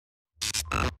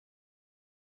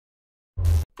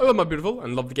Hello my beautiful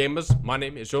and lovely gamers, my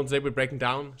name is Jonal. Today we're breaking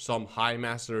down some high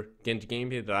master Genji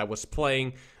gameplay that I was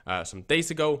playing some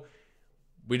days ago.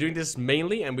 We're doing this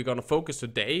mainly and we're going to focus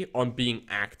today on being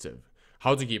active.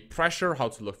 How to keep pressure, how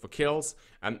to look for kills,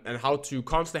 and how to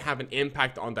constantly have an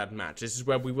impact on that match. This is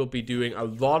where we will be doing a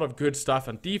lot of good stuff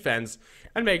on defense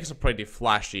and making some pretty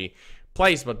flashy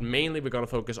plays, but mainly we're going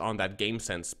to focus on that game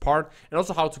sense part and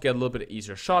also how to get a little bit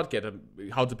easier shot,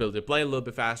 how to build your play a little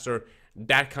bit faster.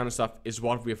 That kind of stuff is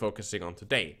what we're focusing on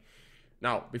today.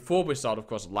 Now, before we start, of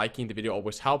course, liking the video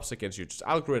always helps against YouTube's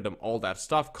algorithm, all that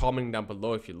stuff. Commenting down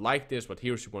below if you like this, what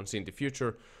heroes you want to see in the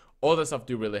future. All that stuff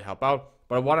do really help out.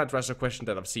 But I want to address a question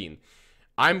that I've seen.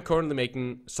 I'm currently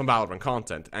making some Valorant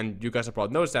content, and you guys have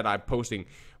probably noticed that I'm posting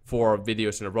 4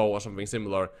 videos in a row or something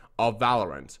similar of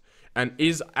Valorant. And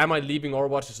am I leaving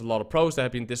Overwatch? There's a lot of pros that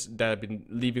have been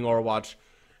leaving Overwatch.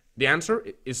 The answer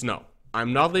is no.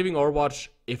 I'm not leaving Overwatch.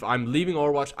 If I'm leaving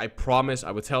Overwatch, I promise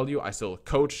I will tell you I still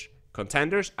coach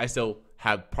contenders. I still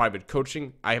have private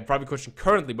coaching. I have private coaching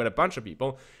currently with a bunch of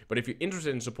people. But if you're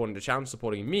interested in supporting the channel,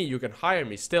 supporting me, you can hire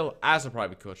me still as a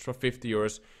private coach for 50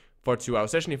 euros for a 2-hour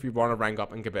session if you want to rank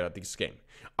up and get better at this game.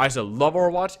 I still love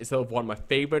Overwatch. It's still one of my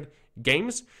favorite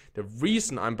games. The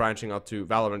reason I'm branching out to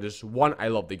Valorant is, one, I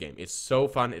love the game. It's so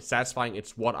fun. It's satisfying.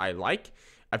 It's what I like.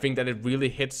 I think that it really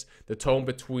hits the tone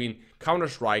between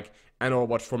Counter-Strike and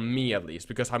Overwatch, for me at least,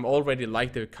 because I'm already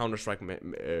like the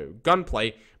Counter-Strike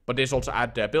gunplay, but there's also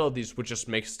add the abilities, which just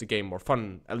makes the game more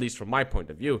fun, at least from my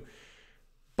point of view.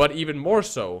 But even more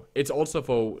so, it's also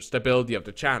for stability of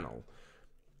the channel.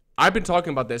 I've been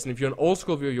talking about this, and if you're an old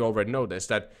school viewer, you already know this,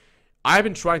 that I've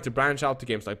been trying to branch out to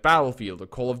games like Battlefield or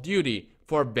Call of Duty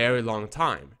for a very long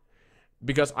time,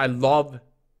 because I love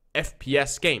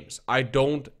FPS games. I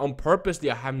don't, on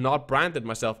purposely, I have not branded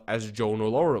myself as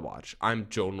Jonal Overwatch. I'm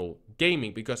Jonal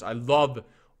Gaming because I love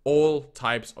all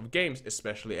types of games,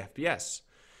 especially FPS.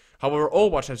 However,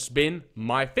 Overwatch has been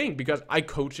my thing because I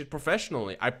coach it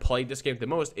professionally. I play this game the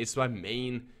most. It's my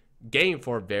main game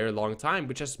for a very long time,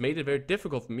 which has made it very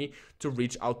difficult for me to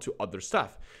reach out to other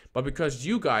stuff. But because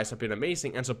you guys have been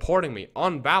amazing and supporting me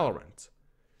on Valorant,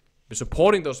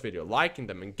 supporting those videos, liking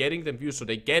them, and getting them views so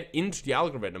they get into the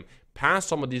algorithm past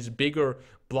some of these bigger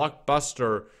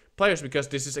blockbuster players, because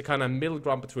this is a kind of middle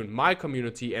ground between my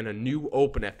community and a new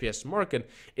open FPS market,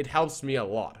 it helps me a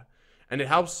lot. And it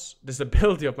helps the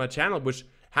stability of my channel, which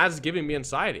has given me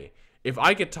anxiety. If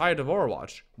I get tired of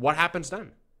Overwatch, what happens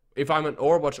then? If I'm an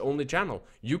Overwatch only channel,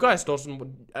 you guys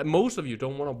most of you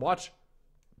don't want to watch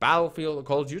Battlefield or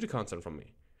Call of Duty content from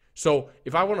me. So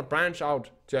if I want to branch out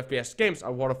to FPS games,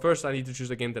 I need to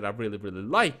choose a game that I really, really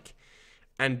like.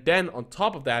 And then on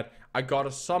top of that, I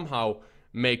gotta somehow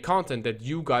make content that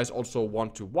you guys also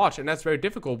want to watch. And that's very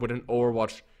difficult with an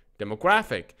Overwatch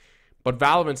demographic. But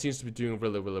Valorant seems to be doing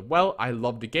really, really well. I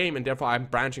love the game, and therefore I'm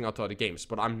branching out to other games.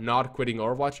 But I'm not quitting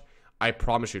Overwatch. I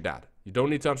promise you that. You don't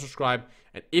need to unsubscribe.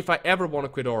 And if I ever want to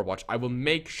quit Overwatch, I will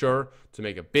make sure to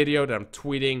make a video that I'm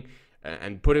tweeting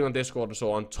and putting on Discord and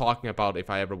so on, talking about if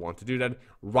I ever want to do that.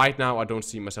 Right now, I don't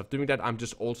see myself doing that. I'm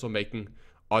just also making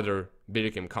other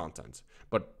video game content.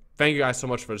 But thank you guys so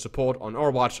much for the support on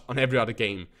Overwatch, on every other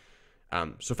game.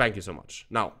 So thank you so much.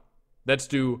 Now, let's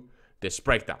do this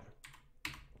breakdown.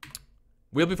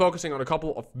 We'll be focusing on a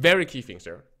couple of very key things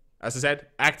here. As I said,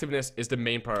 activeness is the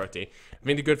main priority. I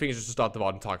think the good thing is just to start the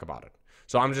VOD and talk about it.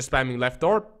 So I'm just spamming left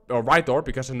door or right door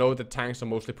because I know that tanks are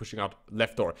mostly pushing out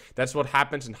left door. That's what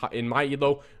happens in my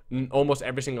elo. Almost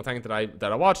every single tank that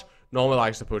I watch normally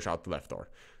likes to push out the left door.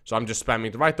 So I'm just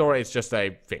spamming the right door. It's just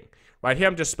a thing. Right here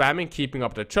I'm just spamming, keeping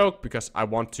up the choke because I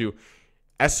want to.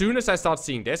 As soon as I start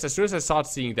seeing this, as soon as I start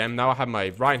seeing them, now I have my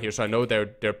Rhine here, so I know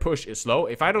their push is slow.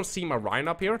 If I don't see my Rhine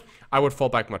up here, I would fall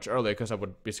back much earlier because I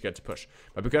would be scared to push.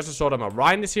 But because I saw that my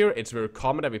Rhine is here, it's very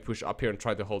common that we push up here and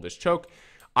try to hold this choke.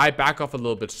 I back off a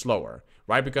little bit slower,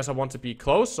 right? Because I want to be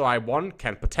close, so I, one,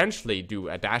 can potentially do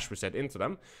a dash reset into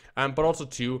them. But also,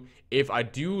 two, if I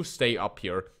do stay up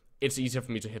here, it's easier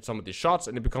for me to hit some of these shots,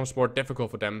 and it becomes more difficult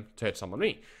for them to hit some on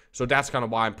me. So that's kind of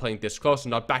why I'm playing this close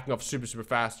and not backing off super, super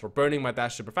fast or burning my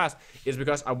dash super fast, is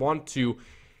because I want to.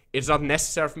 It's not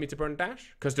necessary for me to burn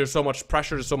dash, because there's so much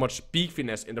pressure, there's so much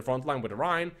beefiness in the front line with the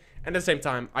Rhine, and at the same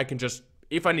time, I can just,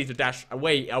 if I need to dash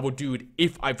away, I will do it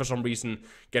if I, for some reason,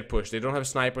 get pushed. They don't have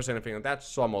snipers or anything like that,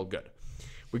 so I'm all good.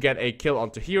 We get a kill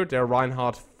onto here. Their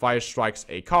Reinhardt fire strikes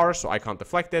a car, so I can't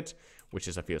deflect it, which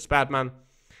is a feels bad, man.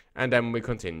 And then we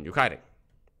continue kiting.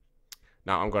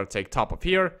 Now I'm going to take top of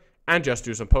here and just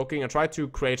do some poking and try to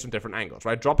create some different angles,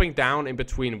 right? Dropping down in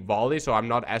between volleys so I'm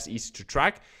not as easy to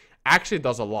track actually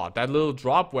does a lot. That little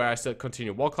drop where I still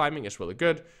continue wall climbing is really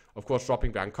good. Of course,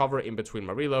 dropping behind cover in between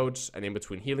my reloads and in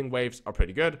between healing waves are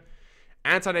pretty good.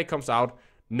 Anti-nade comes out.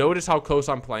 Notice how close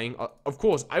I'm playing. Of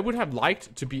course, I would have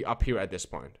liked to be up here at this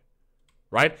point.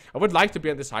 Right? I would like to be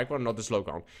on this high ground, not this low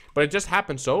ground. But it just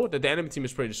happened so that the enemy team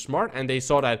is pretty smart, and they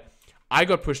saw that I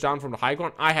got pushed down from the high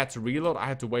ground. I had to reload. I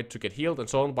had to wait to get healed and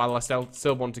so on, while I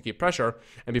still wanted to keep pressure.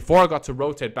 And before I got to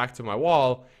rotate back to my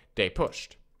wall, they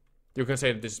pushed. You can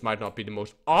say that this might not be the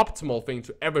most optimal thing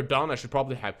to ever done. I should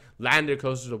probably have landed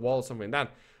closer to the wall or something like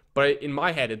that. But in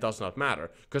my head, it does not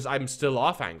matter, because I'm still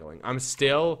off-angling. I'm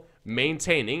still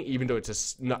maintaining, even though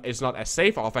it's not a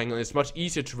safe off-angle. It's much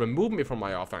easier to remove me from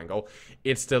my off-angle.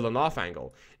 It's still an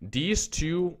off-angle. These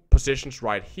two positions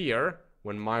right here,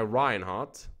 when my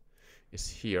Reinhardt is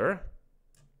here,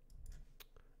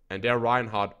 and their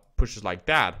Reinhardt pushes like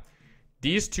that,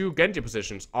 these two Genji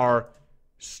positions are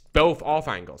both off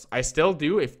angles. I still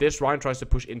do, if this Ryan tries to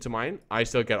push into mine, I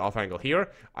still get off angle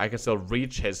here. I can still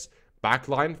reach his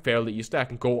backline fairly easily. I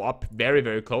can go up very,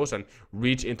 very close and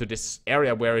reach into this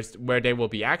area where they will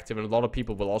be active, and a lot of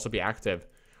people will also be active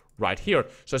right here.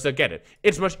 So I still get it.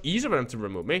 It's much easier for them to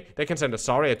remove me. They can send a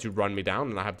Zarya to run me down,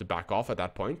 and I have to back off at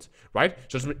that point, right?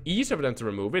 So it's much easier for them to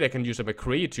remove me. They can use a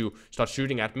McCree to start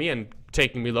shooting at me and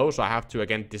taking me low, so I have to,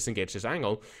 again, disengage this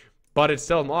angle. But it's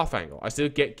still an off angle. I still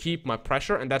keep my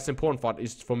pressure, and that's the important part,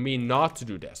 is for me not to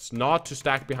do this, not to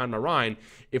stack behind my Rhine.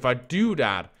 If I do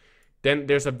that, then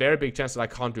there's a very big chance that I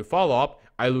can't do follow-up.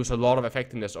 I lose a lot of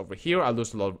effectiveness over here. I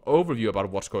lose a lot of overview about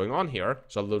what's going on here.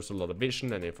 So I lose a lot of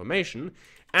vision and information.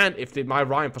 And if my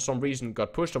Rhine for some reason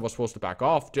got pushed, I was supposed to back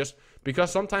off, just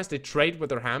because sometimes they trade with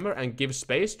their hammer and give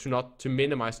space to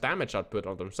minimize damage output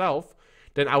on themselves,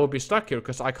 then I would be stuck here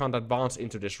because I can't advance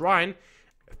into this Rhine.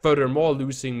 Furthermore,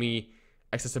 losing me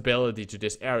accessibility to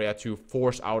this area to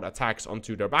force out attacks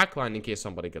onto their backline in case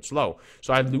somebody gets low.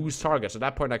 So I lose targets. At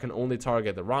that point, I can only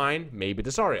target the Rhine, maybe the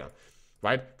Zarya,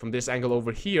 right? From this angle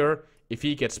over here, if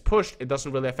he gets pushed, it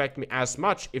doesn't really affect me as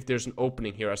much if there's an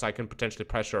opening here, as I can potentially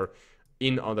pressure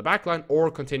in on the backline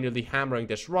or continually hammering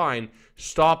this Rhine,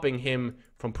 stopping him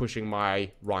from pushing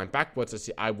my Rhine backwards, as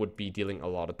I would be dealing a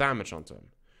lot of damage onto him.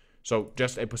 So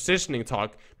just a positioning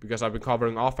talk, because I've been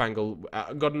covering off-angle,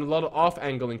 gotten a lot of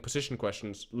off-angling position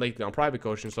questions lately on private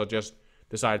coaching, so I just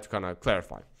decided to kind of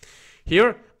clarify.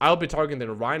 Here, I'll be targeting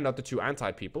the Rhine, not the two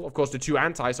anti people. Of course, the two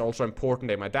antis are also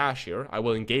important in my dash here. I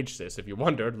will engage this, if you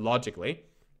wondered, logically.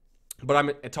 But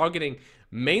I'm targeting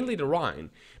mainly the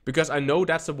Rhine, because I know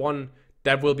that's the one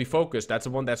that will be focused. That's the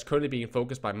one that's currently being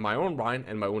focused by my own Rhine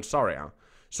and my own Zarya.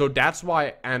 So that's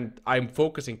why, and I'm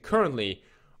focusing currently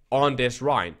on this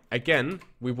Rhine. Again,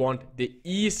 we want the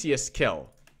easiest kill,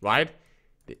 right?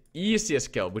 The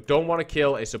easiest kill. We don't want to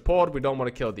kill a support. We don't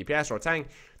want to kill a DPS or a tank.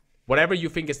 Whatever you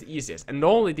think is the easiest. And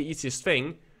normally the easiest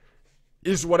thing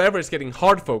is whatever is getting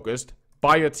hard focused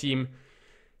by your team,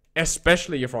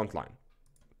 especially your front line.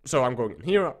 So I'm going in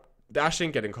here,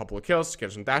 dashing, getting a couple of kills,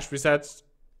 getting some dash resets.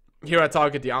 Here I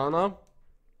target the Ana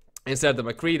instead of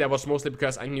the McCree. That was mostly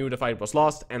because I knew the fight was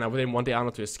lost and I didn't want the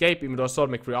Ana to escape, even though I saw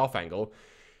the McCree off angle.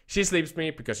 She sleeps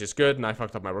me because she's good, and I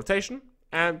fucked up my rotation,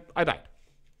 and I died.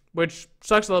 Which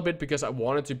sucks a little bit, because I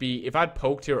wanted to be, if I'd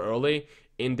poked here early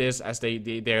in this, as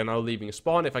they're now leaving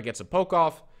spawn, if I get some poke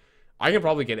off, I can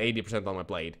probably get 80% on my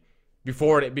blade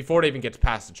before it even gets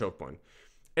past the choke point.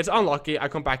 It's unlucky. I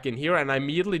come back in here, and I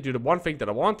immediately do the one thing that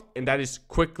I want, and that is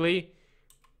quickly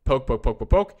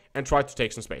poke, and try to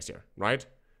take some space here, right?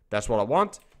 That's what I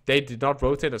want. They did not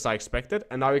rotate as I expected,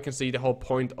 and now you can see the whole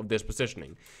point of this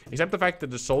positioning. Except the fact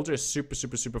that the soldier is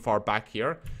super far back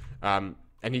here, and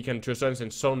he can, to a certain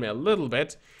extent, zone me a little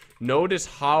bit. Notice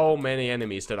how many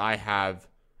enemies that I have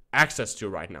access to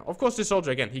right now. Of course, this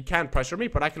soldier, again, he can't pressure me,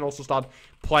 but I can also start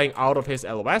playing out of his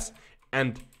LOS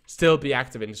and still be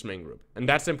active in his main group. And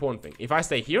that's the important thing. If I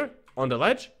stay here on the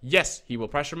ledge, yes, he will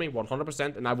pressure me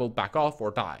 100%, and I will back off or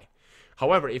die.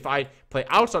 However, if I play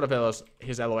outside of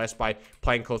his LOS by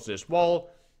playing close to this wall,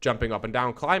 jumping up and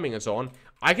down, climbing and so on,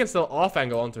 I can still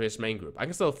off-angle onto his main group. I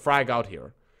can still frag out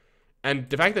here. And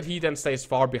the fact that he then stays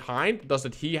far behind does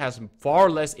that he has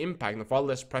far less impact and far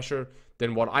less pressure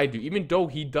than what I do, even though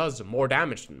he does more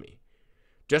damage than me.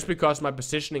 Just because my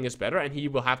positioning is better and he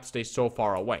will have to stay so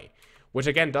far away. Which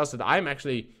again does that I'm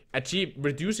actually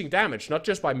reducing damage, not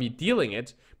just by me dealing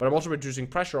it, but I'm also reducing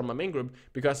pressure on my main group,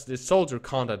 because this soldier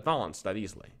can't advance that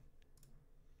easily.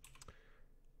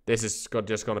 This is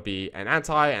just going to be an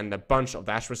anti and a bunch of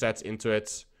dash resets into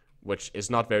it, which is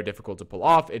not very difficult to pull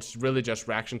off. It's really just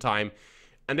reaction time.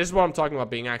 And this is what I'm talking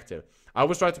about being active. I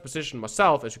always try to position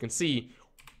myself, as you can see,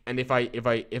 and if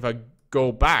I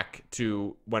go back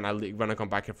to when I come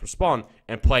back here for spawn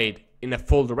and played in a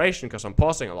full duration, because I'm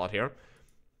pausing a lot here,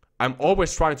 I'm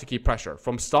always trying to keep pressure.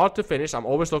 From start to finish, I'm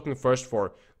always looking first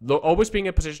for always being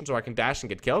in position so I can dash and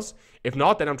get kills. If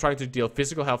not, then I'm trying to deal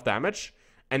physical health damage.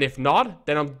 And if not,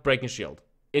 then I'm breaking shield.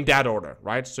 In that order,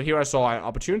 right? So here I saw an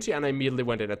opportunity and I immediately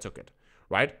went in and took it,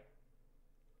 right?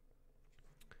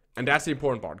 And that's the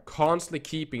important part. Constantly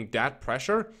keeping that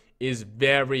pressure is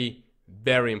very,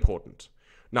 very important.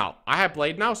 Now, I have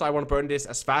Blade now, so I want to burn this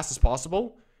as fast as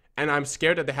possible. And I'm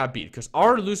scared that they have beat, because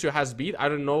our Lucio has beat. I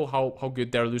don't know how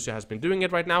good their Lucio has been doing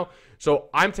it right now. So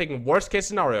I'm taking worst case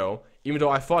scenario, even though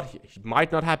I thought he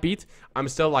might not have beat. I'm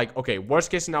still like, okay, worst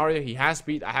case scenario, he has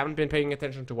beat. I haven't been paying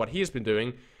attention to what he's been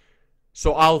doing.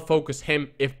 So I'll focus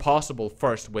him, if possible,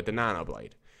 first with the Nano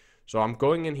Blade. So I'm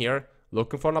going in here,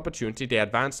 looking for an opportunity. They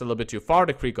advanced a little bit too far.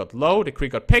 The creep got low. The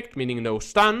creep got picked, meaning no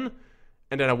stun.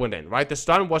 And then I went in, right? The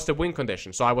stun was the win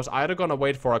condition. So I was either going to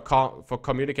wait for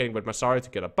communicating with Masari to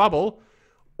get a bubble,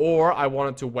 or I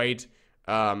wanted to wait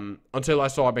until I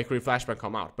saw a McCree flashback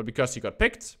come out. But because he got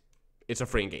picked, it's a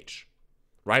free engage,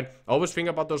 right? Always think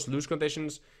about those lose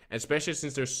conditions, especially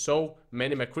since there's so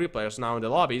many McCree players now in the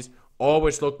lobbies.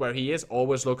 Always look where he is.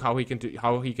 Always look how he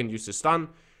can use the stun.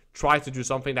 Try to do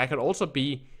something that can also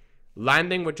be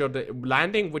landing with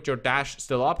your dash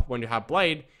still up when you have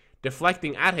Blade,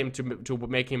 deflecting at him to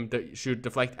make him shoot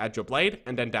deflect at your Blade,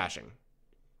 and then dashing,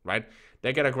 right?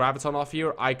 They get a graviton off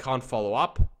here. I can't follow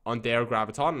up on their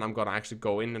graviton, and I'm gonna actually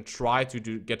go in and try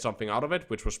to get something out of it,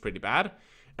 which was pretty bad,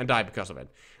 and die because of it.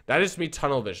 That is me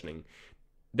tunnel visioning.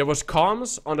 There was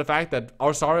comms on the fact that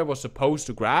our Zarya was supposed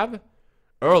to grab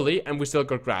early, and we still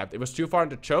got grabbed. It was too far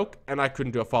into choke, and I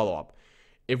couldn't do a follow-up.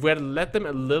 If we had let them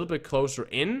a little bit closer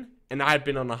in, and I had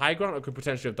been on the high ground, I could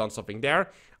potentially have done something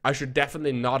there. I should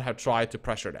definitely not have tried to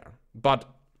pressure there. But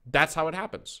that's how it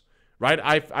happens, right?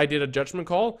 I did a judgment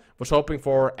call, was hoping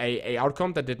for a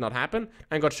outcome that did not happen,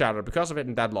 and got shattered because of it,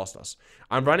 and that lost us.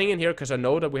 I'm running in here because I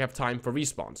know that we have time for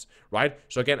respawns, right?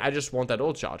 So again, I just want that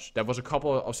ult charge. That was a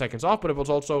couple of seconds off, but it was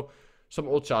also some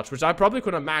ult charge, which I probably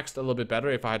could have maxed a little bit better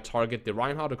if I had targeted the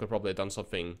Reinhardt. I could probably have done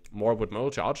something more with my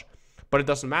ult charge, but it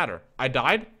doesn't matter. I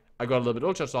died, I got a little bit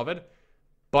ult charge of it,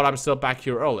 but I'm still back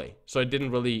here early, so it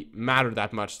didn't really matter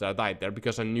that much that I died there,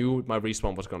 because I knew my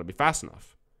respawn was going to be fast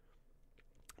enough.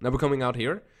 Now we're coming out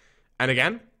here, and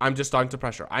again, I'm just starting to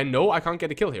pressure. I know I can't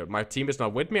get a kill here. My team is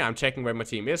not with me. I'm checking where my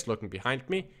team is, looking behind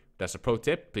me. That's a pro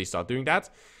tip. Please start doing that.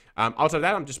 Outside of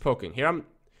that, I'm just poking. And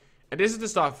this is the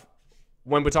stuff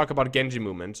when we talk about Genji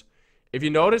movement. If you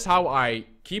notice how I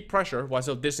keep pressure while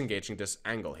still disengaging this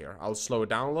angle here, I'll slow it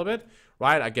down a little bit,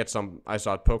 right? I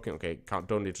start poking. Okay,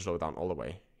 don't need to slow it down all the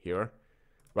way here,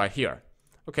 right here.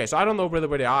 Okay, so I don't know really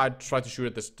where they are. I tried to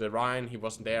shoot at the Ryan. He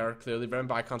wasn't there, clearly.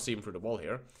 Remember, I can't see him through the wall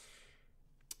here.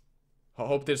 I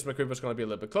hope this McCree was going to be a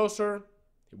little bit closer.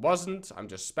 He wasn't. I'm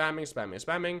just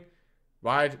spamming.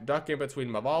 Right, ducking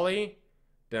between my volley.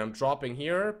 Then I'm dropping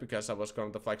here because I was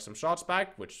going to deflect some shots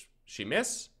back, which she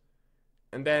missed.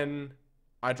 And then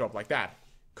I drop like that.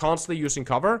 Constantly using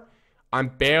cover. I'm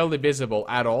barely visible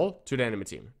at all to the enemy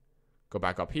team. Go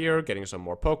back up here, getting some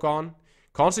more poke on.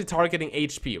 Constantly targeting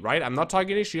HP, right? I'm not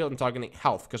targeting shield, I'm targeting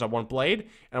health, because I want Blade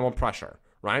and I want pressure,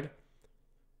 right?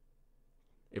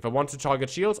 If I want to target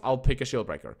shields, I'll pick a shield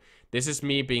breaker. This is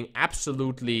me being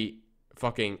absolutely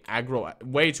fucking aggro,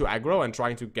 way too aggro, and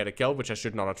trying to get a kill, which I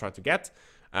should not have tried to get.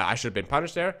 I should have been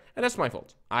punished there, and that's my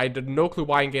fault. I did no clue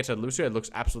why I engaged at Lucio. It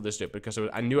looks absolutely stupid, because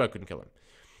I knew I couldn't kill him.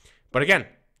 But again,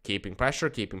 keeping pressure,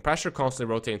 constantly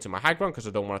rotating to my high ground, because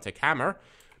I don't want to take hammer.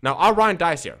 Now, our Ryan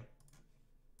dies here.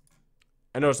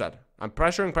 I notice that. I'm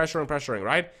pressuring,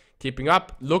 right? Keeping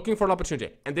up, looking for an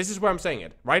opportunity. And this is where I'm saying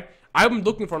it, right? I'm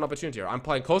looking for an opportunity here. I'm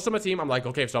playing close to my team. I'm like,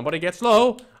 okay, if somebody gets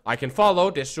low, I can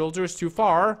follow. This soldier is too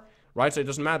far, right? So it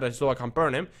doesn't matter that he's low, I can't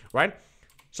burn him, right?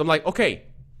 So I'm like, okay,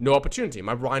 no opportunity.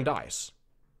 My Ryan dies.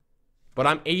 But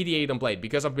I'm 88 on Blade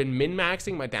because I've been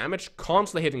min-maxing my damage,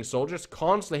 constantly hitting soldiers,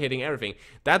 constantly hitting everything.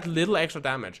 That little extra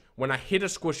damage, when I hit a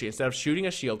squishy, instead of shooting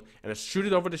a shield, and I shoot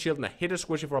it over the shield and I hit a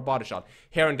squishy for a body shot,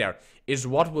 here and there, is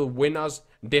what will win us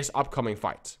this upcoming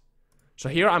fight. So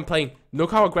here I'm playing,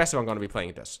 look how aggressive I'm going to be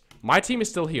playing this. My team is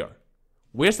still here.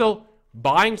 We're still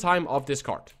buying time off this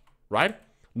card, right?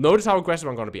 Notice how aggressive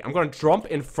I'm going to be. I'm going to jump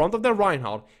in front of the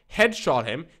Reinhardt, headshot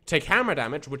him, take hammer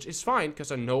damage, which is fine because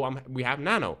I know we have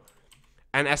nano.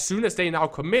 And as soon as they now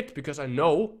commit, because I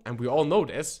know, and we all know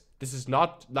this is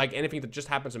not like anything that just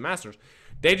happens in Masters.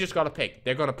 They just gotta pick.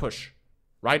 They're gonna push,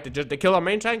 right? They kill our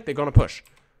main tank, they're gonna push.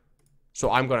 So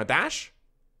I'm gonna dash,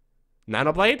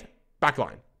 nano blade,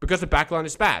 backline. Because the backline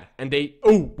is bad. And they,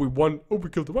 we won, we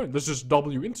killed the Ryan. Let's just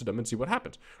W into them and see what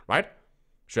happens, right?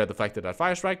 Should have deflected that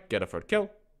fire strike, get a third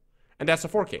kill. And that's a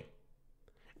 4K.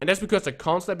 And that's because I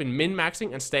constantly been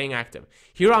min-maxing and staying active.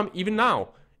 Here I'm, even now,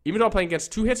 even though I'm playing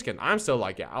against 2 hitscan, I'm still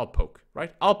like, yeah, I'll poke,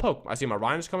 right? I'll poke. I see my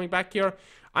Ryan is coming back here.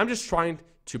 I'm just trying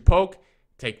to poke,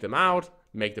 take them out,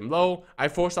 make them low. I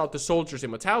forced out the soldier's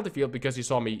immortality field because he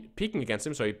saw me peeking against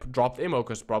him, so he dropped immo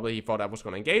because probably he thought I was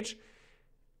going to engage.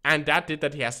 And that did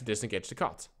that he has to disengage the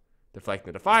cut.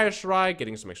 Deflecting the fire strike,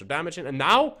 getting some extra damage in, and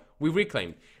now we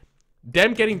reclaimed.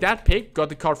 Them getting that pick got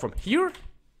the card from here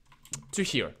to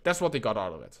here. That's what they got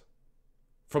out of it.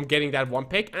 From getting that 1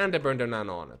 pick, and they burned their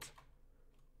nano on it.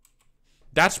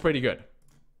 That's pretty good.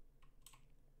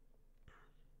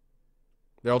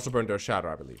 They also burned their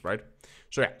shadow, I believe, right?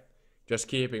 So yeah, just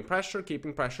keeping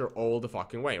pressure all the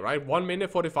fucking way, right? 1 minute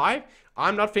 45.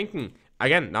 I'm not thinking,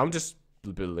 again, now I'm just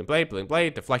building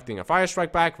blade, deflecting a fire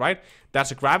strike back, right?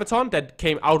 That's a graviton that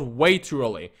came out way too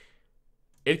early.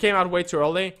 It came out way too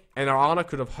early, and our Ana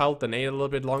could have held the nade a little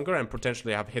bit longer and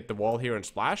potentially have hit the wall here and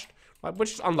splashed, right?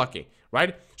 Which is unlucky,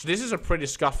 right? So this is a pretty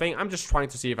scuff thing. I'm just trying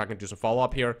to see if I can do some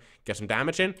follow-up here, get some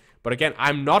damage in. But again,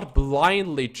 I'm not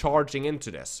blindly charging into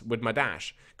this with my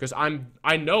dash, because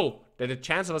I know that the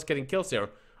chance of us getting kills here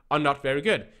are not very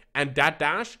good. And that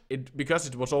dash, because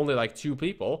it was only like 2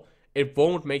 people, it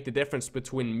won't make the difference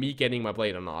between me getting my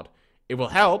blade or not. It will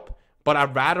help, but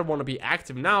I'd rather want to be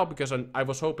active now because I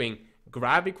was hoping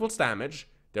grab equals damage,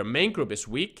 their main group is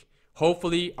weak,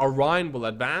 hopefully Orion will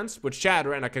advance with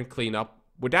shatter and I can clean up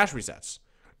with dash resets.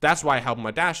 That's why I helped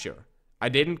my dash here. I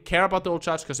didn't care about the ult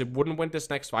shots because it wouldn't win this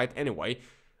next fight anyway.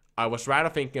 I was rather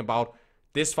thinking about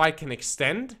this fight can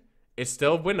extend, it's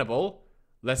still winnable,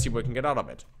 let's see what we can get out of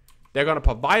it. They're going to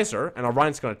pop Visor, and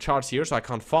Orion's going to charge here, so I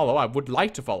can't follow. I would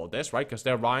like to follow this, right? Because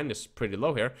their Ryan is pretty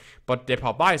low here. But they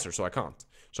pop Visor, so I can't.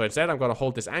 So instead, I'm going to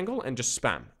hold this angle and just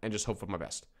spam. And just hope for my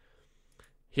best.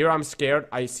 Here, I'm scared.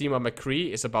 I see my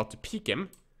McCree is about to peek him.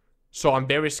 So I'm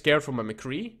very scared for my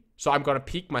McCree. So I'm going to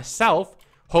peek myself.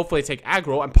 Hopefully take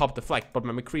aggro and pop deflect. But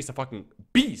my McCree's a fucking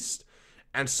beast.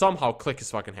 And somehow click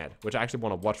his fucking head. Which I actually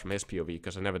want to watch from his POV,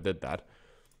 because I never did that.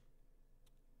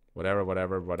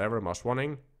 Whatever. Must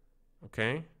wanting.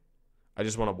 Okay. I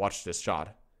just want to watch this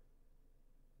shot.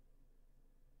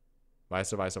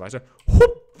 Visor.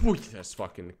 Whoop! That's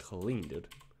fucking clean, dude.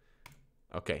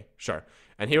 Okay, sure.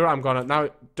 And here I'm gonna... Now,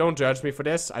 don't judge me for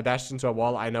this. I dashed into a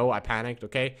wall. I know, I panicked,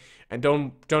 okay? And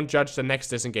don't judge the next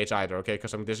disengage either, okay?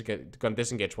 Because I'm gonna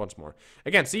disengage once more.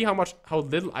 Again, see how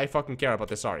little I fucking care about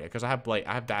this area. Because I have blade.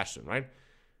 I have dashed in, right?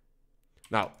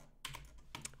 Now,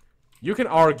 you can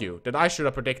argue that I should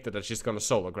have predicted that she's gonna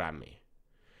solo grab me.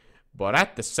 But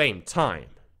at the same time,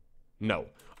 no.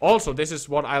 Also, this is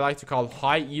what I like to call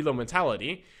high elo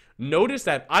mentality. Notice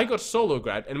that I got solo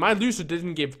grabbed and my loser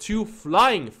didn't give 2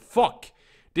 flying fuck.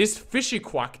 This fishy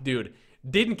quack dude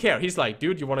didn't care. He's like,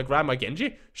 dude, you want to grab my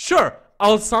Genji? Sure,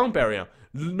 I'll sound barrier.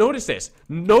 Notice this.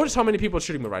 Notice how many people are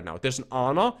shooting me right now. There's an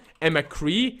Ana, a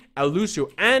McCree, a Lucio,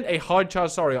 and a hard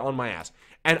charge Zarya on my ass.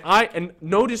 And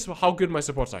notice how good my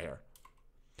supports are here.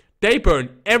 They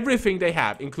burn everything they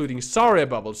have, including Zarya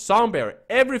bubbles, sound barrier,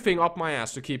 everything up my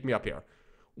ass to keep me up here.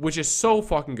 Which is so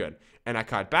fucking good. And I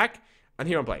cut back, and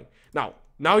here I'm playing.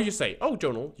 Now you say, oh,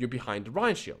 Jonal, you're behind the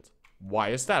Ryan shield. Why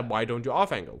is that? Why don't you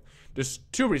off-angle? There's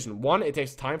 2 reasons. 1, it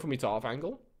takes time for me to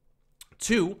off-angle.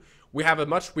 2, we have a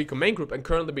much weaker main group and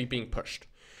currently being pushed.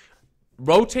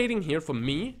 Rotating here for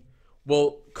me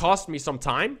will cost me some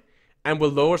time and will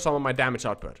lower some of my damage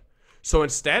output. So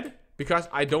instead, because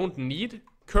I don't need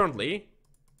currently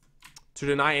to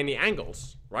deny any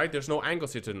angles, right? There's no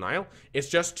angles here to deny. It's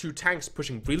just 2 tanks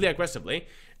pushing really aggressively,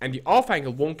 and the off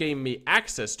angle won't give me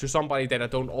access to somebody that I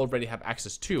don't already have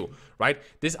access to, right?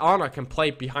 This Ana can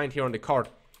play behind here on the card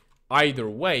either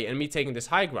way, and me taking this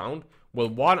high ground will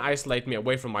 1, isolate me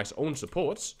away from my own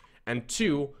supports, and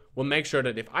 2, will make sure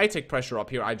that if I take pressure up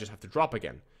here, I just have to drop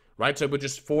again, right? So it would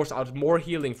just force out more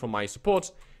healing from my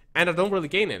supports, and I don't really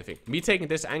gain anything. Me taking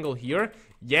this angle here,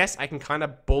 yes, I can kind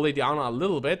of bully the Ana a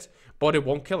little bit, but it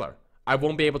won't kill her. I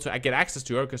won't be able to get access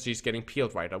to her because she's getting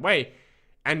peeled right away,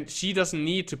 and she doesn't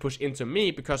need to push into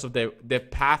me because of the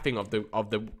pathing of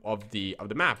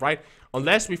the map, right?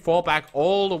 Unless we fall back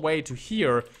all the way to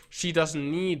here, she doesn't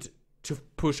need to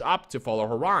push up to follow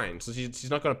her Ryan, so she's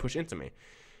not going to push into me.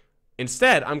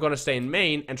 Instead, I'm going to stay in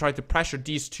main and try to pressure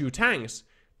these 2 tanks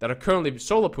that are currently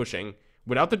solo pushing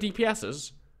without the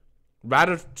DPSs.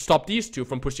 Rather stop these 2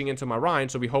 from pushing into my Ryan,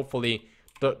 so we hopefully,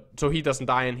 so he doesn't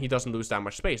die and he doesn't lose that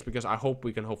much space, because I hope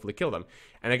we can hopefully kill them.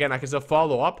 And again, I can still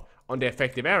follow up on the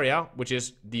effective area, which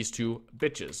is these 2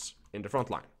 bitches in the front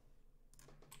line.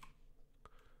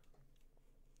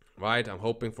 Right, I'm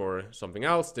hoping for something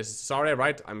else. This is Zarya,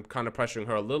 right? I'm kind of pressuring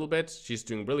her a little bit. She's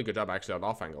doing a really good job actually on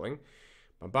off-angling.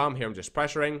 Bam bam. Here I'm just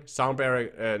pressuring. Sound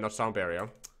barrier, not sound barrier.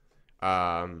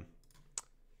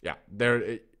 Yeah,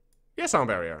 there. Yeah, sound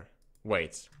barrier.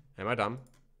 Wait, am I dumb?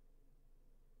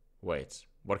 Wait,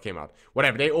 what came out?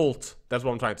 Whatever, they ult. That's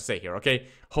what I'm trying to say here, okay?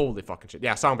 Holy fucking shit.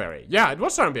 Yeah, sound barrier. Yeah, it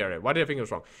was sound barrier. Why did I think it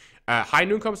was wrong? High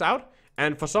noon comes out,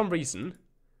 and for some reason,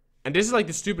 and this is like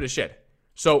the stupidest shit.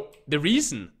 So, the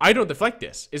reason I don't deflect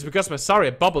this is because my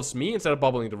Zarya bubbles me instead of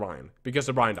bubbling the Ryan. Because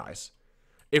the Ryan dies.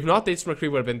 If not, this McCree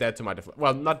would have been dead to my deflect.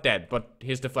 Well, not dead, but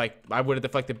his deflect, I would have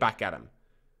deflected back at him.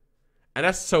 And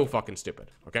that's so fucking stupid,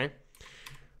 okay?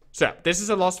 So, this is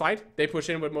a lost fight. They push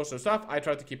in with most of the stuff. I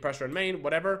tried to keep pressure in main,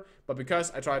 whatever. But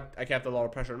because I kept a lot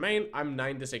of pressure in main, I'm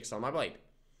 9-6 on my blade.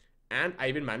 And I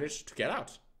even managed to get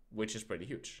out, which is pretty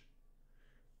huge.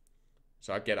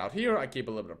 So I get out here, I keep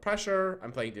a little bit of pressure.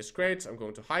 I'm playing discretes, I'm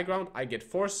going to high ground. I get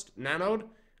forced nanoed.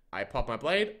 I pop my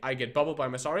blade. I get bubbled by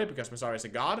my Zarya because my Zarya is a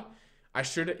god. I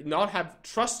should not have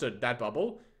trusted that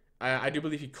bubble. I do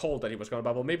believe he called that he was going to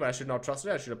bubble me, but I should not trust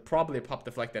it. I should have probably popped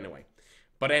deflect anyway.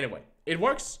 But anyway, it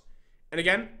works. And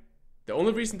again, the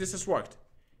only reason this has worked,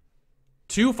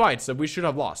 2 fights that we should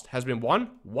have lost has been 1.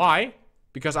 Why?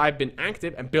 Because I've been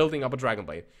active and building up a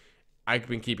dragonblade. I've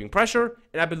been keeping pressure,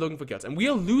 and I've been looking for kills. And we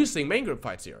are losing main group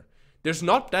fights here. There's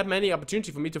not that many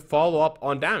opportunities for me to follow up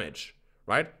on damage,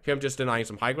 right? Here I'm just denying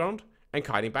some high ground and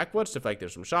kiting backwards, deflecting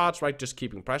some shots, right? Just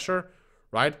keeping pressure,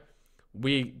 right?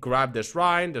 We grab this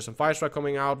Ryan, there's some fire strike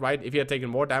coming out, right? If he had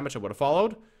taken more damage, I would have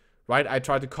followed, right? I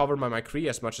tried to cover my McCree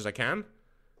as much as I can.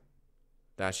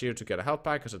 Dash here to get a health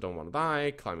back because I don't want to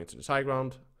die. Climbing to this high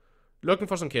ground. Looking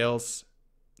for some kills.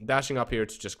 Dashing up here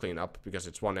to just clean up because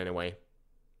it's 1 anyway.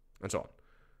 And so on.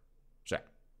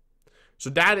 So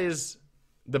that is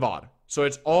the VOD. So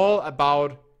it's all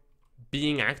about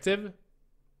being active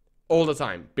all the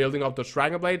time. Building up those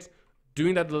dragon blades.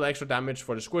 Doing that little extra damage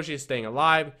for the squishy, staying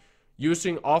alive.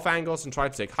 Using off angles and try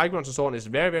to take high grounds and so on is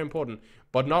very, very important.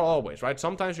 But not always, right?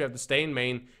 Sometimes you have to stay in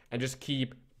main and just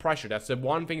keep pressure. That's the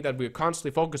one thing that we're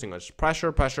constantly focusing on. Is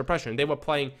pressure, pressure, pressure. And they were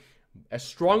playing a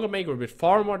stronger main group with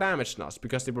far more damage than us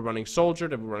because they were running soldier,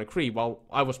 they were running Kree, while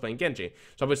I was playing Genji.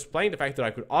 So I was playing the fact that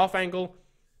I could off angle,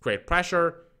 create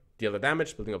pressure, deal the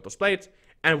damage, building up those blades,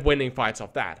 and winning fights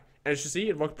off that. And as you see,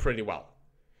 it worked pretty well.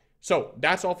 So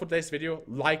that's all for today's video.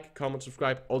 Like, comment,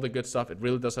 subscribe, all the good stuff. It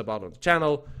really does help out on the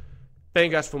channel.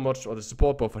 Thank you guys so much for the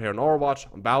support, both here on Overwatch,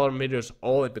 on Valorant videos,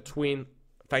 all in between.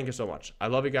 Thank you so much. I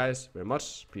love you guys very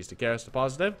much. Please take care, stay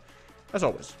positive. As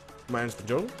always, my name is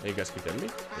Jonal, and you guys keep getting me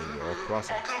in your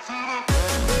crosshair.